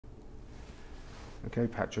Okay,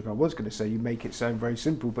 Patrick, I was going to say you make it sound very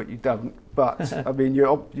simple, but you don't. But I mean,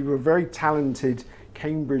 you're a very talented,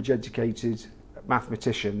 Cambridge-educated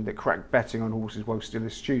mathematician that cracked betting on horses while still a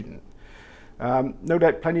student. No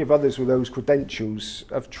doubt plenty of others with those credentials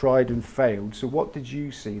have tried and failed. So what did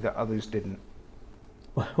you see that others didn't?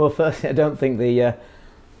 Well, firstly, I don't think the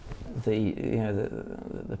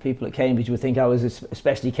people at Cambridge would think I was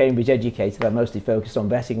especially Cambridge educated. I mostly focused on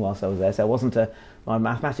betting whilst I was there, so I wasn't my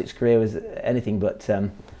mathematics career was anything but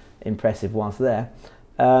impressive whilst there.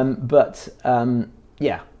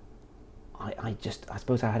 Yeah, I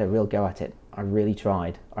suppose I had a real go at it. I really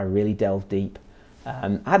tried. I really delved deep.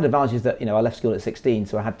 I had an advantage that I left school at 16,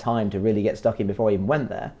 so I had time to really get stuck in before I even went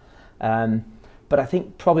there. But I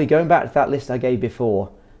think probably going back to that list I gave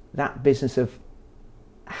before, that business of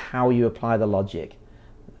how you apply the logic,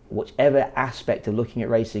 whichever aspect of looking at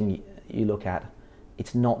racing you look at,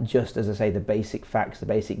 it's not just, as I say, the basic facts, the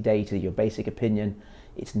basic data, your basic opinion.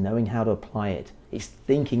 It's knowing how to apply it. It's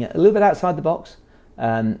thinking a little bit outside the box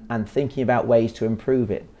and thinking about ways to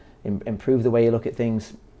improve it, improve the way you look at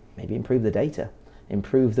things, maybe improve the data,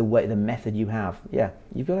 improve the method you have. Yeah,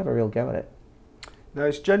 you've got to have a real go at it. Now,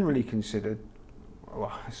 it's generally considered,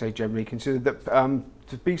 well, I say generally considered, that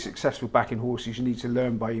to be successful backing horses, you need to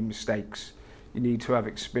learn by your mistakes. You need to have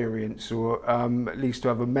experience, or at least to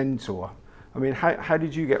have a mentor. I mean, how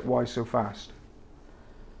did you get wise so fast?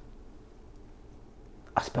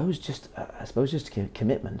 I suppose just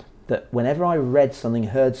commitment. That whenever I read something,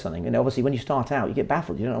 heard something, and obviously when you start out, you get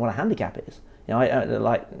baffled. You don't know what a handicap is. I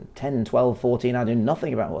like 10, 12, 14, I knew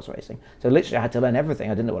nothing about horse racing. So literally I had to learn everything.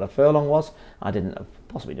 I didn't know what a furlong was. I didn't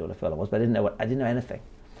possibly know what a furlong was, but I didn't know anything.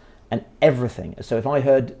 And everything. So if I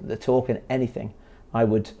heard the talk and anything, I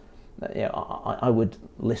would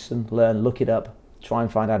listen, learn, look it up, try and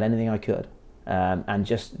find out anything I could. And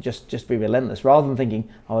just be relentless. Rather than thinking,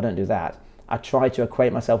 oh, I don't do that, I try to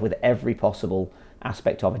acquaint myself with every possible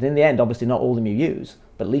aspect of it. In the end, obviously not all of them you use,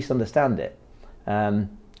 but at least understand it.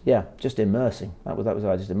 Yeah, just immersing. That was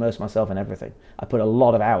I just immersed myself in everything. I put a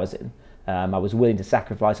lot of hours in. I was willing to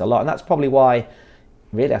sacrifice a lot, and that's probably why,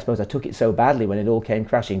 really, I suppose I took it so badly when it all came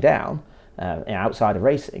crashing down outside of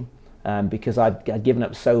racing, because I'd given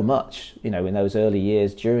up so much. In those early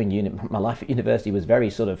years during my life at university was very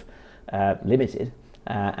sort of limited,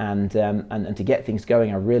 and to get things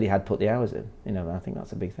going, I really had put the hours in. I think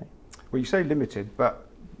that's a big thing. Well, you say limited, but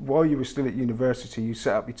while you were still at university, you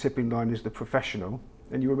set up your tipping line as the professional,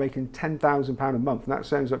 and you were making £10,000 a month, and that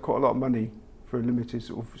sounds like quite a lot of money for a limited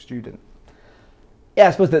sort of student. Yeah,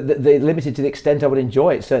 I suppose the limited to the extent I would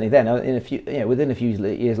enjoy it. Certainly then, within a few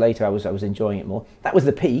years later, I was enjoying it more. That was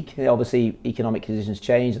the peak. Obviously, economic conditions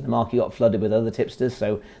changed, and the market got flooded with other tipsters,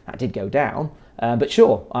 so that did go down. But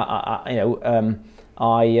sure, I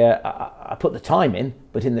put the time in,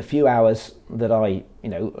 but in the few hours that I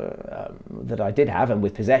did have, and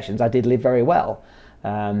with possessions, I did live very well.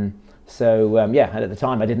 Yeah, and at the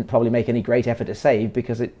time I didn't probably make any great effort to save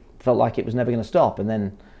because it felt like it was never going to stop, and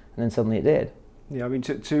then suddenly it did. Yeah, I mean,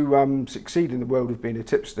 to succeed in the world of being a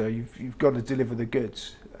tipster, you've got to deliver the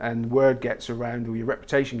goods, and word gets around, or your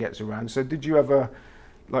reputation gets around. So did you ever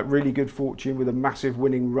really good fortune with a massive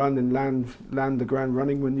winning run and land the ground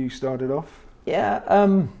running when you started off?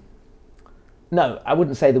 Yeah, no, I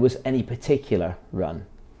wouldn't say there was any particular run.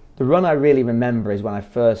 The run I really remember is when I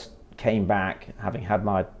first came back, having had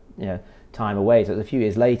my time away. So it was a few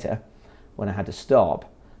years later when I had to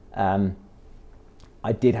stop.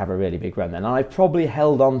 I did have a really big run then, and I probably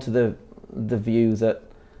held on to the view that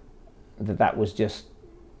was just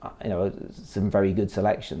some very good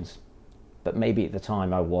selections, but maybe at the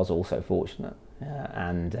time I was also fortunate,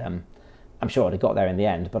 and I'm sure I'd have got there in the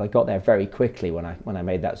end, but I got there very quickly when I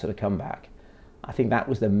made that sort of comeback. I think that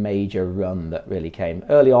was the major run that really came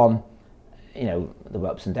early on. There were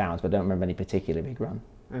ups and downs, but I don't remember any particularly big run.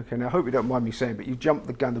 Okay, now I hope you don't mind me saying, but you jumped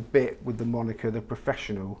the gun a bit with the moniker The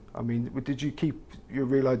Professional. I mean, did you keep your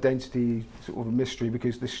real identity sort of a mystery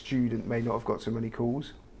because the student may not have got so many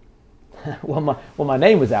calls? Well, my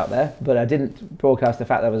name was out there, but I didn't broadcast the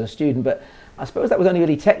fact that I was a student. But I suppose that was only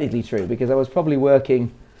really technically true because I was probably working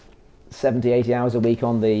 70, 80 hours a week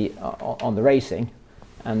on the racing,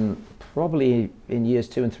 and probably in years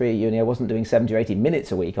 2 and 3 at uni I wasn't doing 70 or 80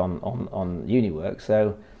 minutes a week on uni work.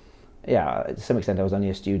 So yeah, to some extent I was only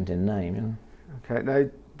a student in name. Okay, now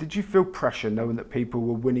did you feel pressure knowing that people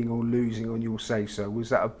were winning or losing on your say-so? Was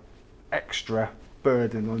that an extra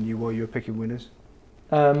burden on you while you were picking winners?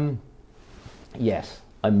 Yes,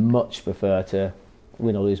 I much prefer to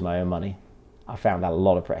win or lose my own money. I found that a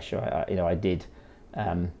lot of pressure. I did.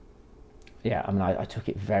 Yeah, I mean, I took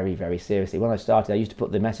it very, very seriously. When I started, I used to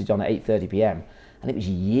put the message on at 8:30 p.m. and it was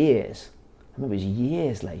years remember it was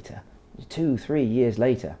years later, 2-3 years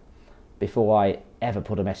later, before I ever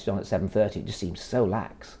put a message on at 7:30. It just seemed so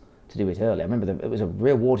lax to do it early. I remember it was a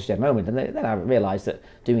real watershed moment, and then I realised that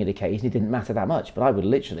doing it occasionally didn't matter that much. But I would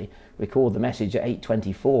literally record the message at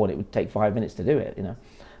 8:24, and it would take 5 minutes to do it.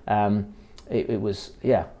 It was,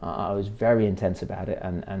 yeah, I was very intense about it,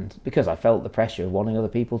 and because I felt the pressure of wanting other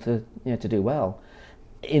people to do well.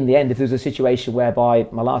 In the end, if there was a situation whereby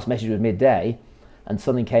my last message was midday, and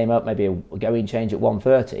something came up, maybe a going change at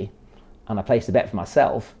 1:30, and I placed a bet for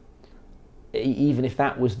myself, even if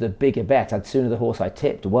that was the bigger bet, I'd sooner the horse I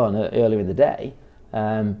tipped won earlier in the day,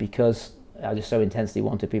 because I just so intensely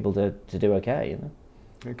wanted people to do okay.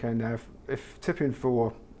 Okay, now if tipping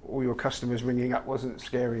for all your customers ringing up wasn't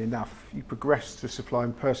scary enough, you progressed to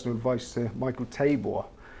supplying personal advice to Michael Tabor.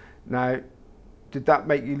 Now, did that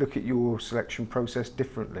make you look at your selection process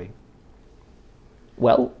differently?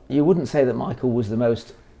 Well, you wouldn't say that Michael was the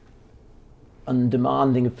most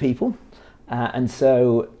undemanding of people. And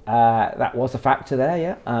so that was a factor there,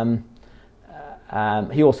 yeah.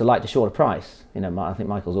 He also liked a shorter price. I think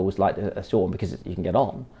Michael's always liked a short one because you can get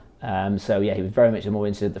on. So yeah, he was very much more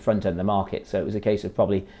interested at the front end of the market. So it was a case of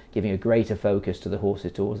probably giving a greater focus to the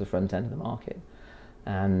horses towards the front end of the market.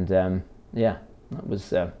 And yeah, that was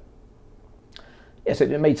so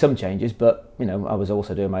it made some changes, but I was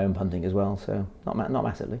also doing my own punting as well, so not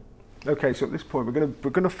massively. Okay, so at this point we're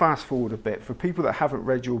going to fast forward a bit. For people that haven't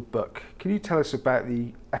read your book, can you tell us about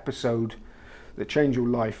the episode that changed your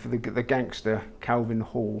life for the gangster Calvin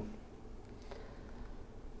Hall?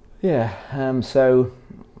 Yeah, so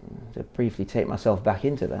to briefly take myself back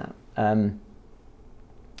into that,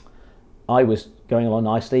 I was going along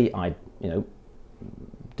nicely. I'd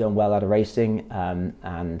done well out of racing, and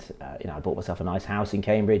I bought myself a nice house in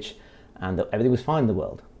Cambridge, and everything was fine in the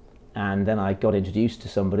world. And then I got introduced to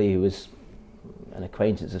somebody who was an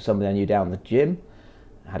acquaintance of somebody I knew down the gym,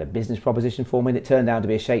 had a business proposition for me, and it turned out to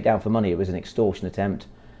be a shakedown for money. It was an extortion attempt,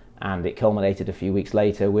 and it culminated a few weeks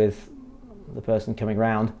later with the person coming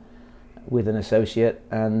round with an associate,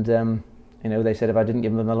 and they said if I didn't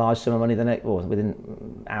give them a large sum of money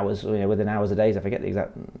within hours of days, I forget the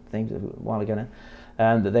exact things, a while ago now,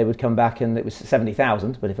 that they would come back, and it was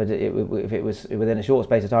 70,000, but if it was within a short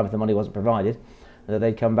space of time, if the money wasn't provided, that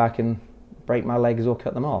they'd come back and break my legs or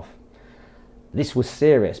cut them off. This was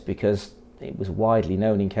serious because it was widely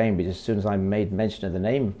known in Cambridge as soon as I made mention of the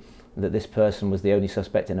name that this person was the only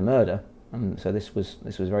suspect in a murder. And so this was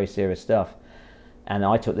very serious stuff. And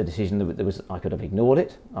I took the decision that I could have ignored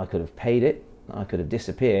it, I could have paid it, I could have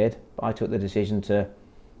disappeared, but I took the decision to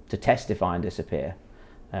testify and disappear.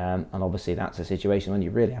 And obviously that's a situation when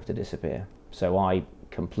you really have to disappear. So I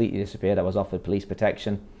completely disappeared. I was offered police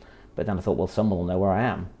protection. But then I thought, well, someone will know where I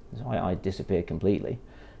am. So I disappeared completely.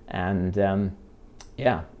 And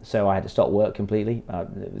yeah, so I had to stop work completely.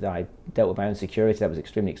 I dealt with my own security. That was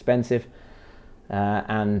extremely expensive.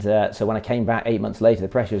 So when I came back 8 months later, the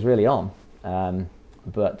pressure was really on.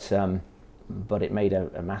 But it made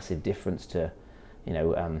a massive difference to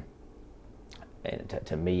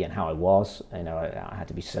me and how I was. I had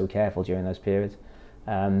to be so careful during those periods.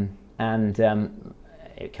 It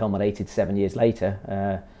culminated 7 years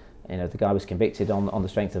later. The guy was convicted on the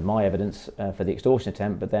strength of my evidence for the extortion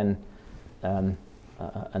attempt, but then an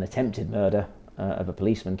attempted murder of a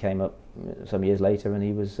policeman came up some years later, and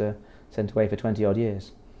he was sent away for 20 odd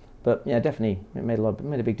years. But yeah, definitely it made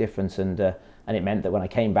a big difference, and it meant that when I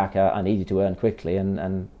came back, I needed to earn quickly,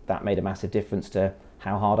 and that made a massive difference to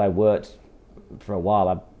how hard I worked. For a while,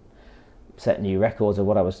 I set new records of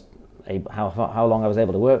what I was how long I was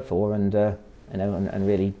able to work for, and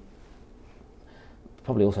really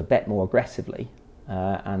probably also bet more aggressively,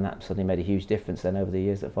 and that suddenly made a huge difference then over the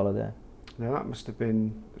years that followed there. Now that must have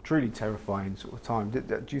been a truly terrifying sort of time.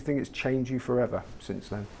 Do you think it's changed you forever since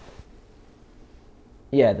then?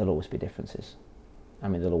 Yeah, there'll always be differences. I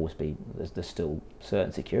mean, there's still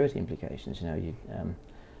certain security implications.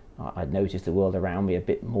 I'd noticed the world around me a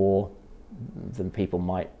bit more than people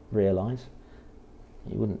might realise.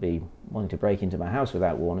 You wouldn't be wanting to break into my house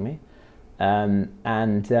without warning me.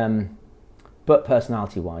 But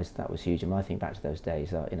personality-wise, that was huge. And when I think back to those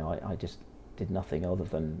days, I just did nothing other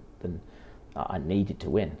than I needed to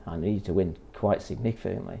win. I needed to win quite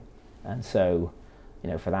significantly, and so,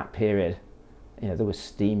 for that period, there was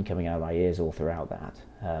steam coming out of my ears all throughout that.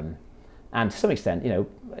 And to some extent,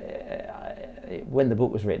 when the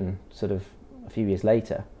book was written, sort of a few years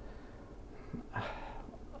later,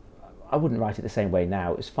 I wouldn't write it the same way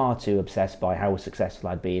now. It was far too obsessed by how successful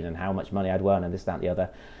I'd been and how much money I'd won and this, that, and the other,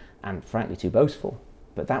 and frankly too boastful.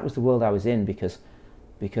 But that was the world I was in because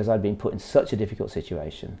I'd been put in such a difficult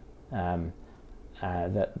situation,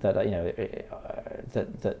 that you know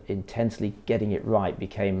that intensely getting it right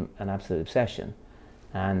became an absolute obsession.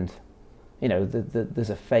 And you know, there's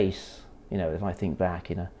a face, you know, if I think back,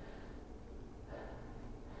 you know,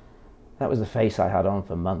 that was the face I had on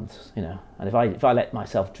for months, you know. And if I let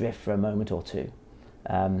myself drift for a moment or two,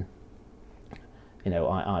 you know,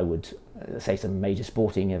 I would say some major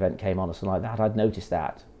sporting event came on or something like that, I'd notice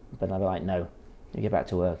that, but I'd be like, no, you get back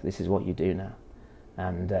to work, this is what you do now.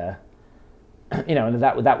 And you know, and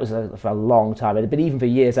that was for a long time, but even for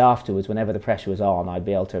years afterwards, whenever the pressure was on, I'd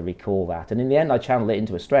be able to recall that. And in the end, I channeled it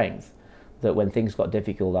into a strength, that when things got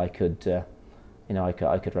difficult, I could, you know, I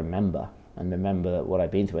could remember what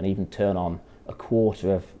I'd been through, and even turn on a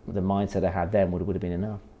quarter of the mindset I had then would have been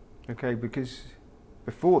enough. Okay, because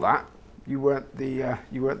before that, you weren't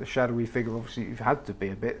the shadowy figure. Obviously, you've had to be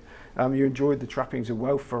a bit. You enjoyed the trappings of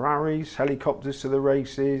wealth, Ferraris, helicopters to the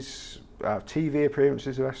races, TV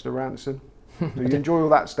appearances of Esther Ranson. So you enjoy all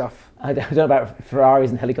that stuff. I don't know about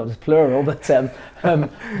Ferraris and helicopters plural, but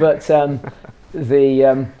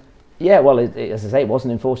yeah, well, as I say, it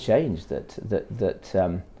wasn't enforced change that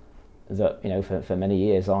you know, for many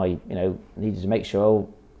years I, you know, needed to make sure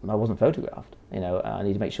I wasn't photographed. You know, I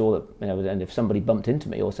needed to make sure that, you know, and if somebody bumped into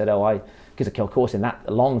me or said, because of course in that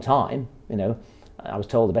long time, you know, I was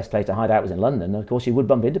told the best place to hide out was in London. And of course you would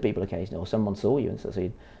bump into people occasionally, or someone saw you, and so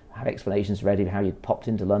you'd have explanations ready for how you'd popped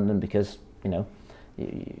into London, because, you know,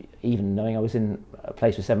 even knowing I was in a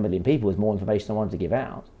place with 7 million people was more information I wanted to give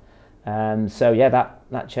out. So yeah,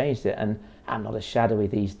 that changed it, and I'm not as shadowy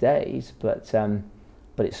these days, but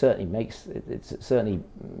it certainly certainly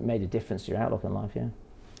made a difference to your outlook on life. Yeah.